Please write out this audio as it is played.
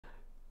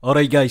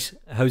Alright guys,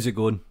 how's it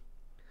going?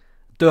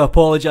 Do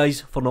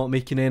apologise for not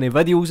making any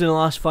videos in the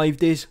last 5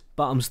 days,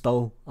 but I'm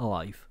still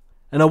alive.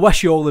 And I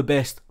wish you all the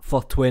best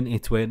for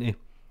 2020.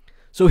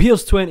 So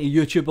here's 20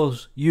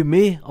 YouTubers you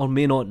may or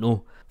may not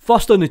know.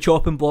 First on the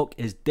chopping block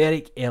is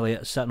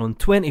Elliott, sitting on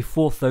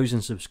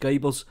 24,000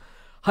 subscribers.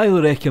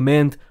 Highly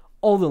recommend,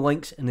 all the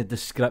links in the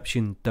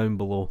description down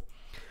below.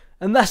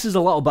 And this is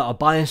a little bit of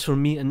bias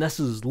from me, and this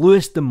is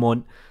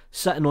Mont,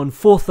 sitting on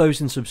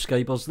 4,000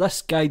 subscribers.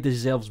 This guy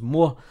deserves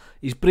more.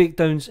 His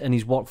breakdowns and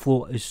his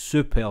workflow is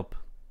superb.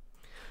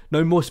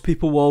 Now most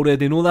people will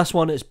already know this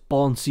one. It's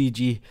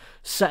BornCG,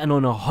 sitting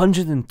on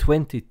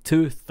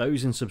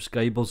 122,000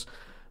 subscribers.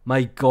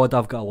 My god,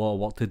 I've got a lot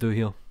of work to do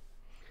here.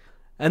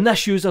 And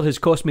this user has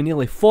cost me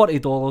nearly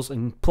 $40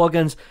 in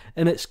plugins,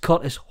 and it's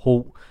Curtis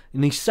Holt,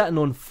 and he's sitting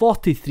on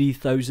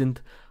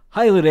 43,000.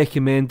 Highly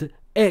recommend,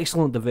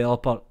 excellent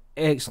developer,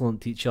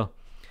 excellent teacher.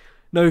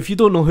 Now if you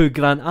don't know who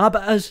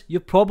Abbitt is,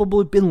 you've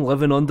probably been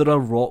living under a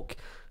rock,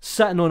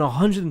 sitting on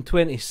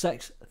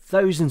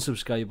 126,000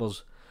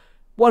 subscribers.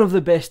 One of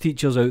the best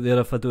teachers out there,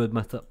 if I do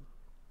admit it.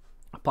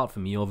 Apart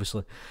from me,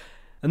 obviously.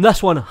 And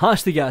this one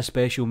has to get a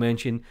special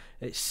mention.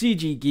 It's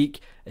Geek.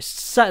 It's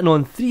sitting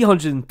on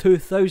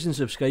 302,000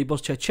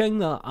 subscribers. Cha-ching,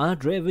 that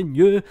ad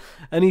revenue.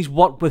 And his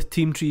work with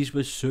team trees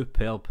was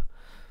superb.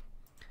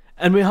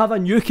 And we have a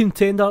new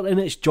contender, and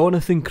it's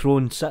Jonathan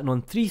Kron, sitting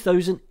on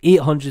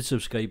 3,800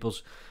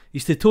 subscribers.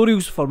 His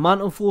tutorials for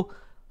Mantleflow,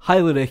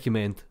 highly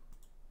recommend.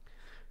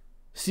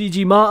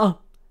 CGMatter,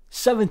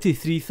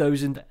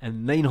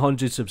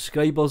 73,900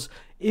 subscribers.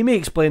 He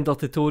makes Blender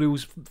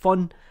tutorials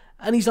fun,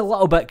 and he's a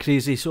little bit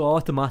crazy, so I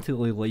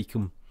automatically like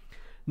him.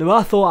 Now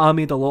I thought I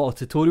made a lot of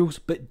tutorials,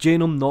 but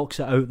Jayanam knocks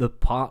it out the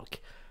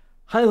park.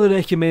 Highly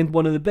recommend,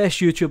 one of the best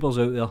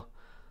YouTubers out there.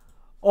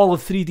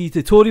 Olav3D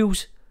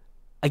Tutorials,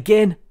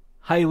 again,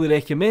 highly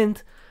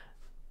recommend.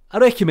 I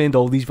recommend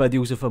all these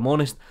videos if I'm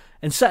honest.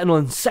 And sitting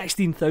on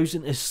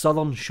 16,000 is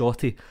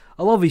SouthernShotty.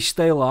 I love his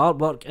style of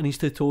artwork, and his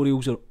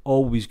tutorials are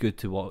always good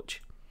to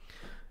watch.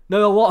 Now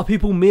a lot of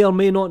people may or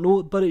may not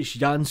know, but it's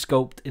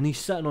YanSculpts, and he's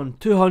sitting on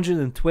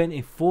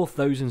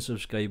 224,000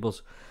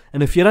 subscribers.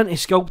 And if you're into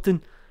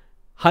sculpting,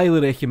 highly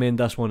recommend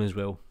this one as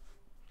well.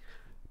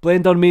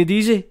 Blender Made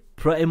Easy,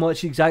 pretty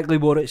much exactly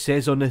what it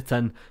says on the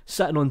tin.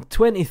 Sitting on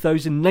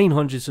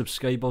 20,900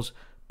 subscribers.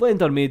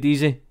 Blender Made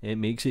Easy, it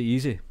makes it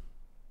easy.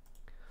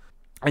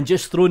 And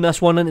just throwing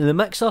this one into the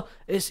mixer,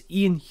 it's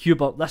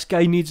IanHubert. This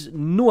guy needs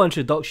no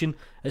introduction,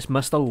 it's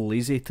Mr.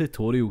 Lazy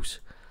Tutorials.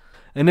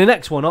 And the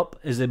next one up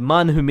is the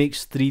man who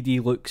makes 3D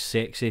look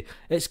sexy.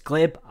 It's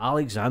Gleb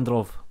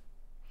Alexandrov.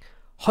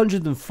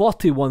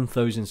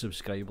 141,000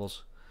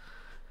 subscribers.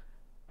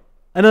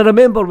 And I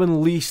remember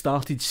when Lee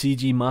started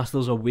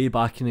CGMatter way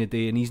back in the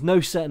day, and he's now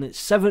sitting at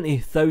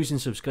 70,000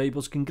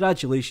 subscribers.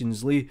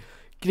 Congratulations Lee,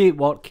 great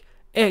work,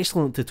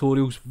 excellent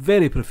tutorials,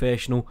 very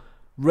professional,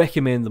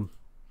 recommend them.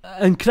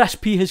 And Chris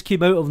P has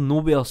came out of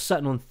nowhere,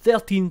 sitting on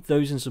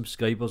 13,000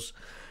 subscribers.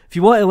 If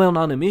you want to learn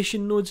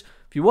animation nodes,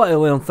 if you want to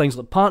learn things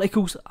like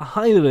particles, I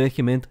highly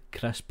recommend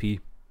Chris P.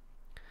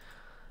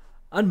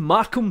 And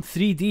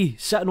Markham3D,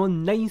 sitting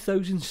on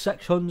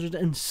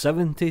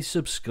 9,670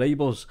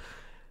 subscribers.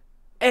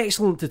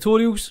 Excellent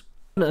tutorials,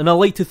 and I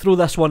like to throw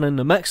this one in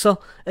the mixer.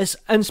 It's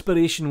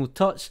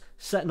InspirationTuts,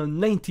 sitting on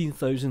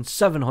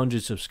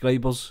 19,700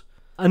 subscribers.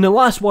 And the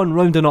last one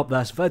rounding up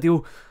this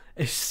video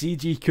is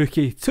CG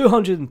Cookie,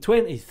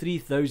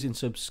 223,000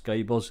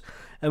 subscribers.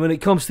 And when it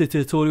comes to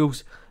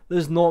tutorials,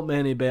 there's not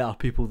many better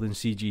people than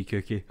CG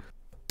Cookie.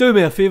 Do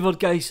me a favour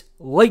guys,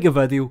 like a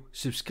video,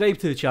 subscribe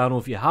to the channel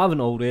if you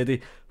haven't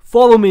already,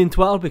 follow me on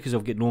Twitter because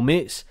I've got no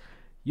mates.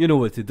 You know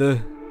what to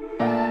do.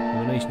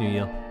 Have a nice new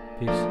year.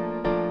 Peace.